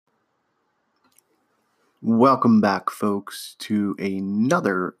Welcome back, folks, to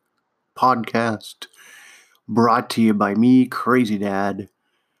another podcast brought to you by me, Crazy Dad.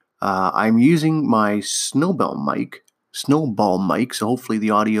 I'm using my Snowball mic, so hopefully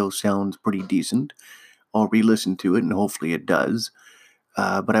the audio sounds pretty decent. I'll re-listen to it, and hopefully it does.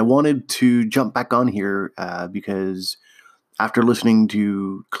 But I wanted to jump back on here because after listening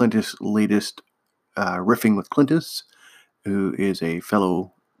to Clintus' latest Riffing with Clintus, who is a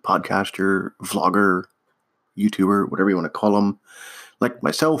fellow podcaster, vlogger, YouTuber, whatever you want to call him, like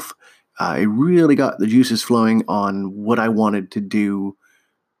myself, I really got the juices flowing on what I wanted to do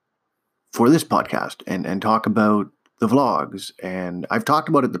for this podcast and talk about the vlogs. And I've talked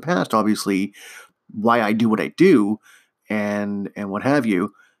about it in the past, obviously, why I do what I do and what have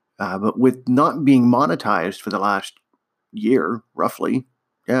you. But with not being monetized for the last year, roughly,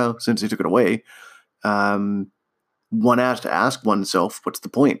 since they took it away, one has to ask oneself, what's the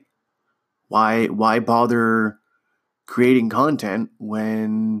point? Why bother creating content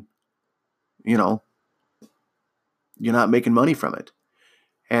when you're not making money from it?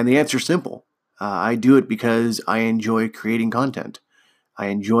 And the answer is simple. I do it because I enjoy creating content. I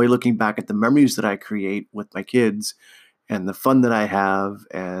enjoy looking back at the memories that I create with my kids and the fun that I have,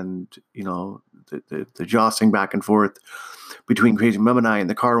 and the jostling back and forth between Crazy Mom and I in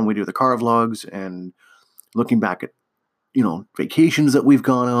the car when we do the car vlogs, and looking back at vacations that we've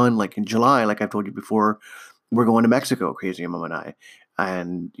gone on. Like in July, like I've told you before, we're going to Mexico, Crazy Mom and I.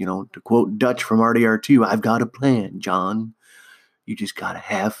 And to quote Dutch from RDR2, I've got a plan, John. You just gotta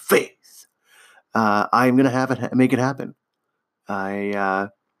have faith. I'm gonna make it happen. I'm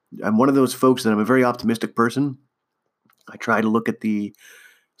one of those folks that I'm a very optimistic person. I try to look at the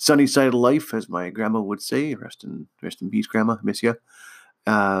sunny side of life, as my grandma would say. Rest in peace, Grandma. Miss you.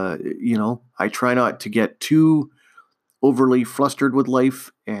 I try not to get too overly flustered with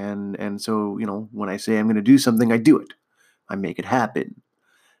life, and so when I say I'm going to do something, I do it. I make it happen.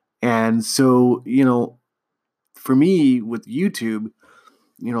 And so for me with YouTube,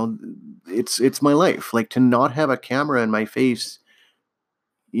 it's my life. Like, to not have a camera in my face,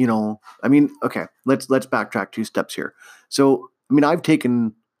 okay, let's backtrack 2 steps here. So, I've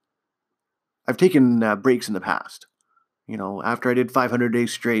taken breaks in the past. After I did 500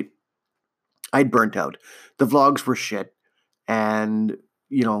 days straight, I'd burnt out. The vlogs were shit, and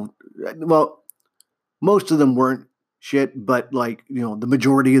well, most of them weren't shit, but the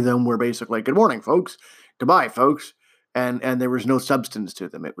majority of them were basically like, "Good morning, folks. Goodbye, folks." And there was no substance to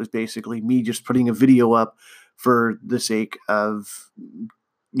them. It was basically me just putting a video up for the sake of,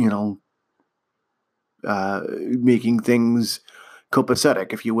 making things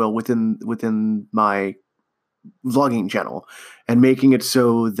copacetic, if you will, within my vlogging channel, and making it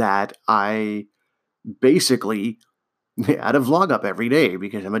so that I basically had a vlog up every day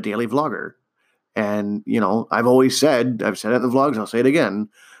because I'm a daily vlogger. And, I've said it in the vlogs, I'll say it again.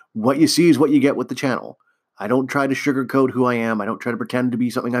 What you see is what you get with the channel. I don't try to sugarcoat who I am. I don't try to pretend to be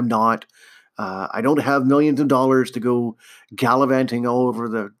something I'm not. I don't have millions of dollars to go gallivanting all over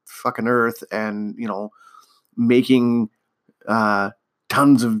the fucking earth and, making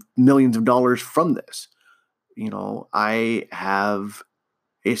tons of millions of dollars from this. I have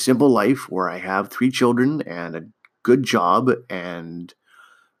a simple life where I have 3 children and a good job, and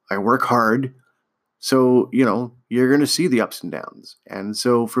I work hard. So, you're going to see the ups and downs. And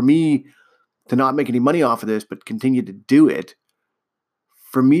so for me to not make any money off of this, but continue to do it,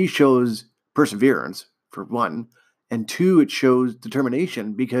 for me shows perseverance, for one. And 2, it shows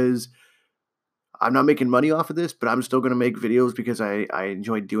determination, because I'm not making money off of this, but I'm still going to make videos because I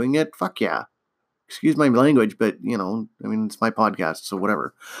enjoy doing it. Fuck yeah. Excuse my language, but it's my podcast, so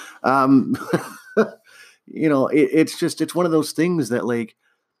whatever. It's one of those things that, like,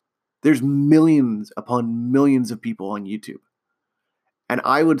 there's millions upon millions of people on YouTube. And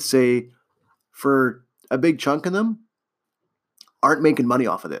I would say for a big chunk of them aren't making money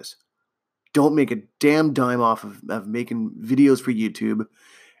off of this. Don't make a damn dime off of making videos for YouTube.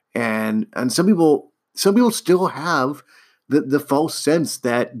 And some people still have the false sense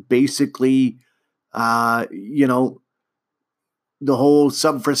that basically, the whole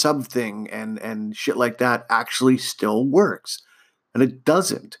sub for sub thing and shit like that actually still works. And it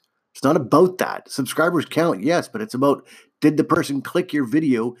doesn't. It's not about that. Subscribers count, yes, but it's about, did the person click your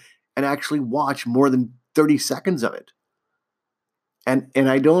video and actually watch more than 30 seconds of it? And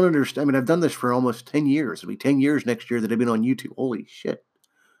I don't understand. I've done this for almost 10 years. It'll be 10 years next year that I've been on YouTube. Holy shit.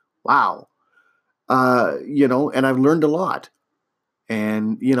 Wow. And I've learned a lot.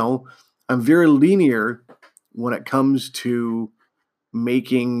 And, I'm very linear when it comes to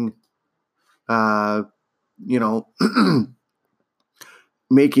making,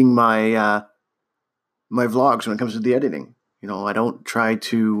 making my my vlogs when it comes to the editing. I don't try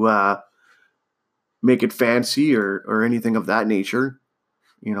to make it fancy or anything of that nature.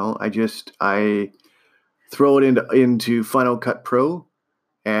 I throw it into Final Cut Pro,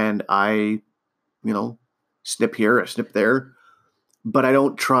 and I, snip here, a snip there, but I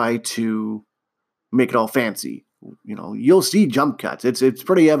don't try to make it all fancy. You'll see jump cuts. It's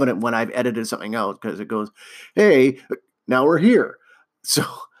pretty evident when I've edited something out, because it goes, hey, now we're here. So,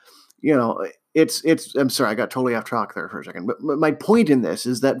 I'm sorry, I got totally off track there for a second. But my point in this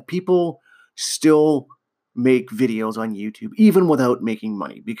is that people still make videos on YouTube even without making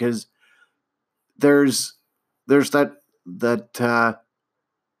money, because there's that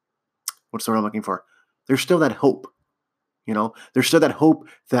what's the word I'm looking for? There's still that hope. There's still that hope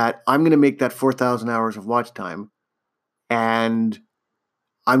that I'm going to make that 4,000 hours of watch time, and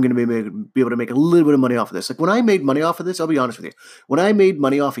I'm going to be able to make a little bit of money off of this. Like when I made money off of this, I'll be honest with you. When I made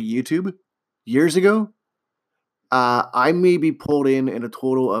money off of YouTube years ago, I maybe pulled in a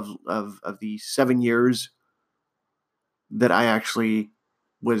total of the 7 years that I actually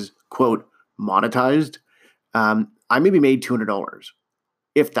was, quote, monetized. I maybe made $200,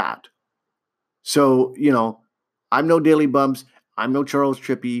 if that. So, I'm no Daily Bumps. I'm no Charles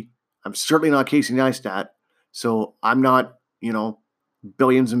Trippy. I'm certainly not Casey Neistat. So I'm not,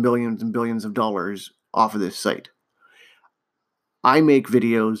 billions and billions and billions of dollars off of this site. I make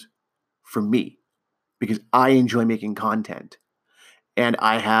videos for me because I enjoy making content. And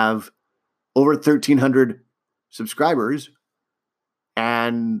I have over 1,300 subscribers.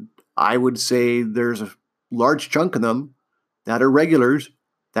 And I would say there's a large chunk of them that are regulars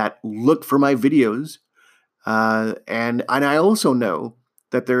that look for my videos. And I also know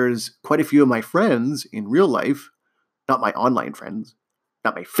that there's quite a few of my friends in real life, not my online friends,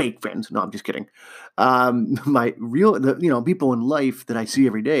 not my fake friends. No, I'm just kidding. My real, people in life that I see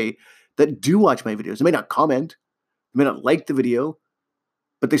every day that do watch my videos. They may not comment, they may not like the video,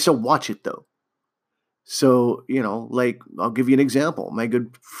 but they still watch it though. So, like, I'll give you an example. My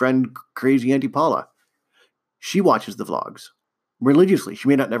good friend, Crazy Auntie Paula, she watches the vlogs religiously. She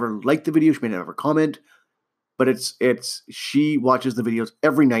may not never like the video, she may never comment, but she watches the videos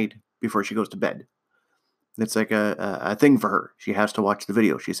every night before she goes to bed. It's like a thing for her. She has to watch the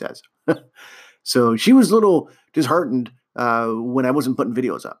video, she says. So she was a little disheartened when I wasn't putting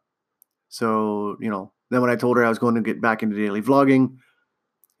videos up. So, then when I told her I was going to get back into daily vlogging,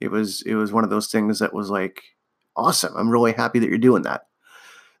 it was one of those things that was like, awesome. I'm really happy that you're doing that.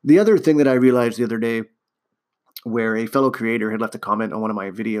 The other thing that I realized the other day, where a fellow creator had left a comment on one of my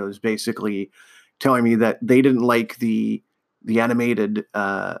videos, basically telling me that they didn't like the animated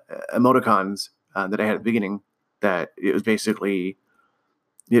emoticons that I had at the beginning, that it was basically,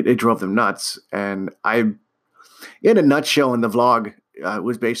 it drove them nuts. And in a nutshell, in the vlog,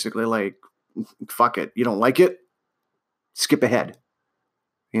 was basically like, fuck it. You don't like it? Skip ahead.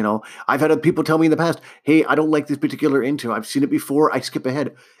 I've had people tell me in the past, hey, I don't like this particular intro. I've seen it before. I skip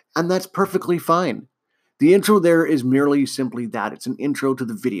ahead. And that's perfectly fine. The intro there is merely simply that. It's an intro to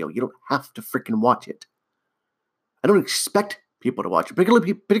the video. You don't have to freaking watch it. I don't expect people to watch it,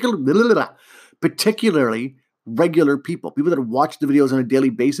 particularly regular people that watch the videos on a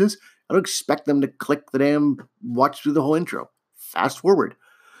daily basis. I don't expect them to click the damn watch through the whole intro. Fast forward.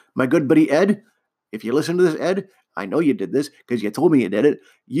 My good buddy Ed, if you listen to this, Ed, I know you did this because you told me you did it.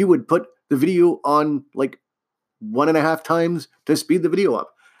 You would put the video on like 1.5 times to speed the video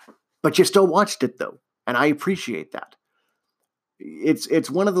up, but you still watched it though. And I appreciate that. It's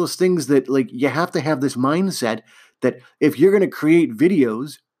one of those things that, like, you have to have this mindset that if you're going to create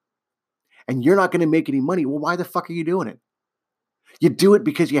videos and you're not going to make any money, well, why the fuck are you doing it? You do it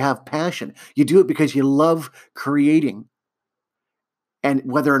because you have passion. You do it because you love creating. And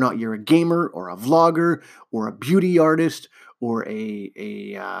whether or not you're a gamer or a vlogger or a beauty artist or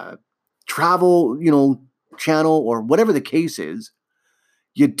a travel, channel or whatever the case is,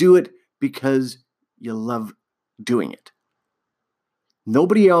 you do it because you love doing it.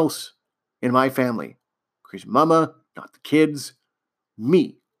 Nobody else in my family, Chris Mama, not the kids,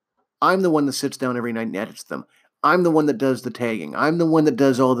 me. I'm the one that sits down every night and edits them. I'm the one that does the tagging. I'm the one that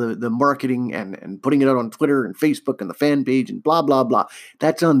does all the marketing and putting it out on Twitter and Facebook and the fan page and blah, blah, blah.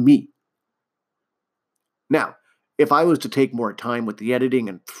 That's on me. Now, if I was to take more time with the editing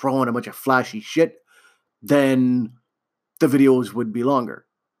and throw in a bunch of flashy shit, then the videos would be longer.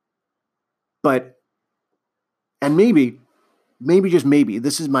 And maybe just maybe,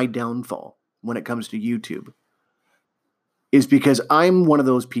 this is my downfall when it comes to YouTube, is because I'm one of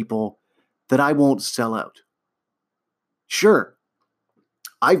those people that I won't sell out. Sure,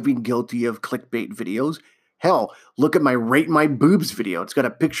 I've been guilty of clickbait videos. Hell, look at my Rate My Boobs video. It's got a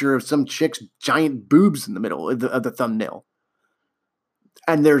picture of some chick's giant boobs in the middle of the thumbnail.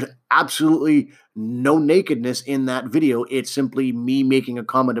 And there's absolutely no nakedness in that video. It's simply me making a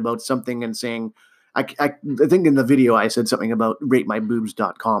comment about something and saying, I think in the video I said something about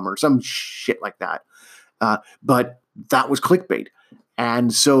ratemyboobs.com or some shit like that. But that was clickbait.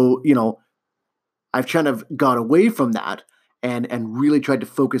 And so, I've kind of got away from that and really tried to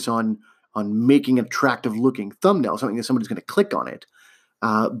focus on making an attractive looking thumbnail, something that somebody's going to click on it.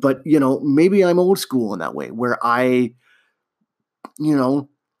 But maybe I'm old school in that way, where I don't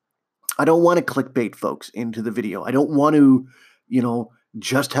want to clickbait folks into the video. I don't want to,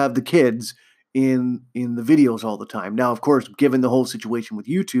 just have the kids in the videos all the time. Now, of course, given the whole situation with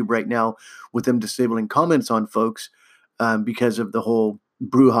YouTube right now, with them disabling comments on folks because of the whole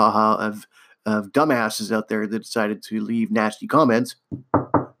brouhaha of dumbasses out there that decided to leave nasty comments,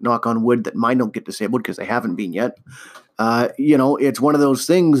 knock on wood that mine don't get disabled because they haven't been yet. It's one of those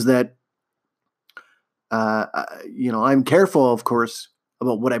things that, I'm careful, of course,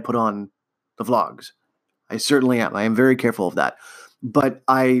 about what I put on the vlogs. I certainly am. I am very careful of that. But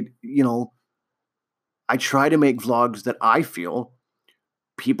I try to make vlogs that I feel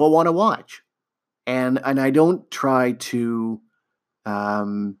people want to watch. And I don't try to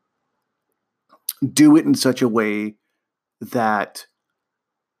do it in such a way that,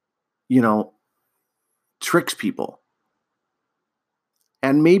 tricks people.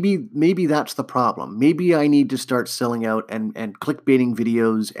 And maybe that's the problem. Maybe I need to start selling out and clickbaiting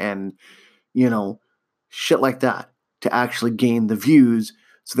videos and, shit like that to actually gain the views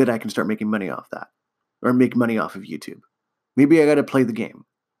so that I can start making money off that or make money off of YouTube. Maybe I got to play the game.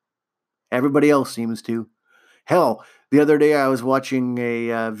 Everybody else seems to. Hell, the other day I was watching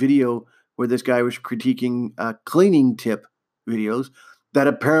a video where this guy was critiquing cleaning tip videos that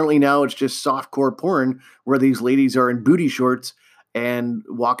apparently now it's just softcore porn where these ladies are in booty shorts and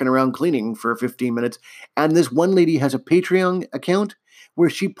walking around cleaning for 15 minutes. And this one lady has a Patreon account where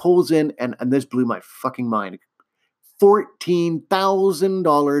she pulls in, and this blew my fucking mind,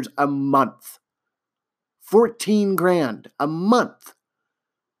 $14,000 a month. 14 grand a month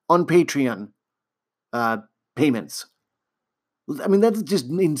on Patreon payments. I mean, that's just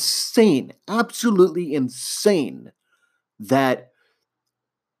insane. Absolutely insane that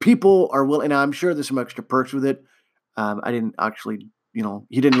people are willing. And I'm sure there's some extra perks with it. I didn't actually,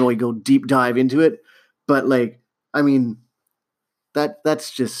 he didn't really go deep dive into it. But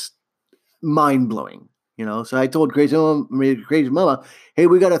that's just mind blowing. So I told Crazy Mama, hey,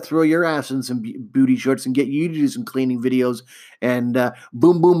 we got to throw your ass in some booty shorts and get you to do some cleaning videos. And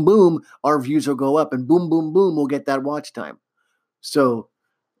boom, boom, boom, our views will go up. And boom, boom, boom, we'll get that watch time. So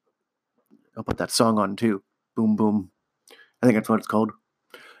I'll put that song on too. Boom, boom. I think that's what it's called.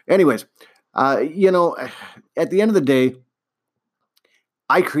 Anyways, at the end of the day,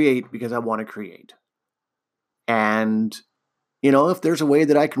 I create because I want to create. And if there's a way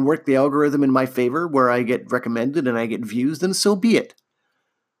that I can work the algorithm in my favor where I get recommended and I get views, then so be it.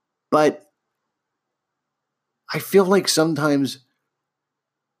 But I feel like sometimes,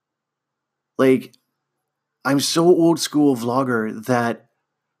 I'm so old school vlogger that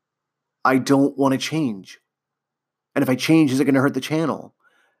I don't want to change. And if I change, is it going to hurt the channel?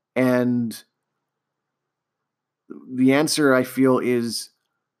 And the answer, I feel, is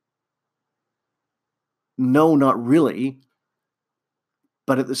no, not really.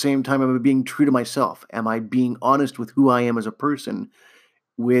 But at the same time, am I being true to myself? Am I being honest with who I am as a person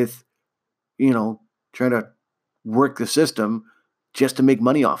with, trying to work the system just to make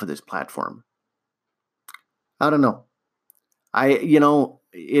money off of this platform? I don't know.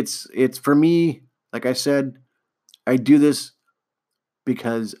 It's for me, like I said, I do this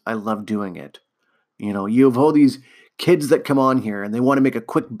because I love doing it. You have all these kids that come on here and they want to make a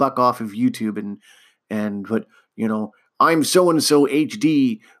quick buck off of YouTube and put, I'm so-and-so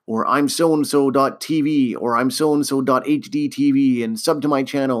HD, or I'm so-and-so.tv, or I'm so-and-so.hdtv, and sub to my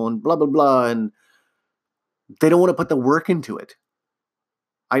channel, and blah, blah, blah. And they don't want to put the work into it.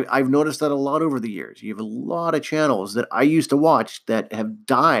 I've noticed that a lot over the years. You have a lot of channels that I used to watch that have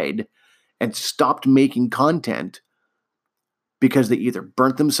died and stopped making content because they either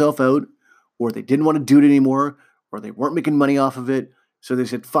burnt themselves out, or they didn't want to do it anymore, or they weren't making money off of it. So they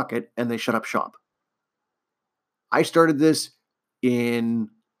said, fuck it, and they shut up shop. I started this in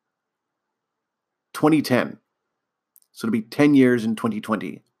 2010. So it'll be 10 years in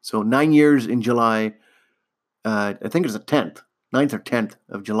 2020. So 9 years in July. I think it's the 10th, 9th or 10th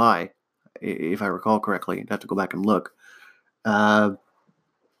of July, if I recall correctly. I'd have to go back and look. And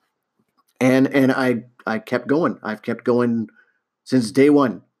I kept going. I've kept going since day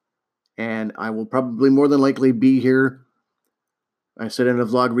one. and I will probably more than likely be here. I said in a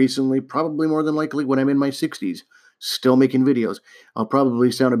vlog recently, probably more than likely when I'm in my 60s, still making videos. I'll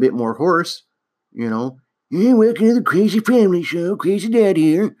probably sound a bit more hoarse, you know. Hey, welcome to the Crazy Family Show, Crazy Dad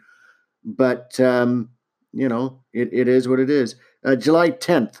here. But, it is what it is. July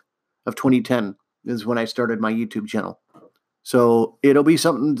 10th of 2010 is when I started my YouTube channel. So it'll be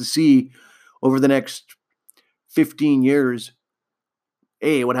something to see over the next 15 years.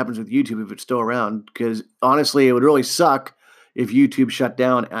 What happens with YouTube if it's still around? Because honestly, it would really suck if YouTube shut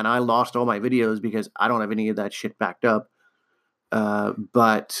down and I lost all my videos because I don't have any of that shit backed up.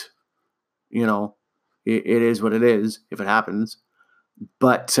 But, it is what it is if it happens.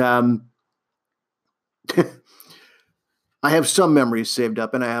 But I have some memories saved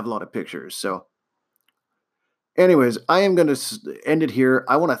up and I have a lot of pictures. So, anyways, I am going to end it here.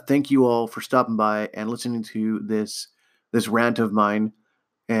 I want to thank you all for stopping by and listening to this rant of mine.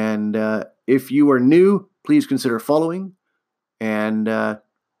 And if you are new, please consider following, and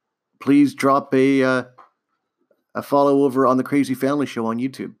please drop a follow over on the Crazy Family Show on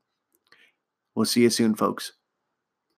YouTube. We'll see you soon, folks.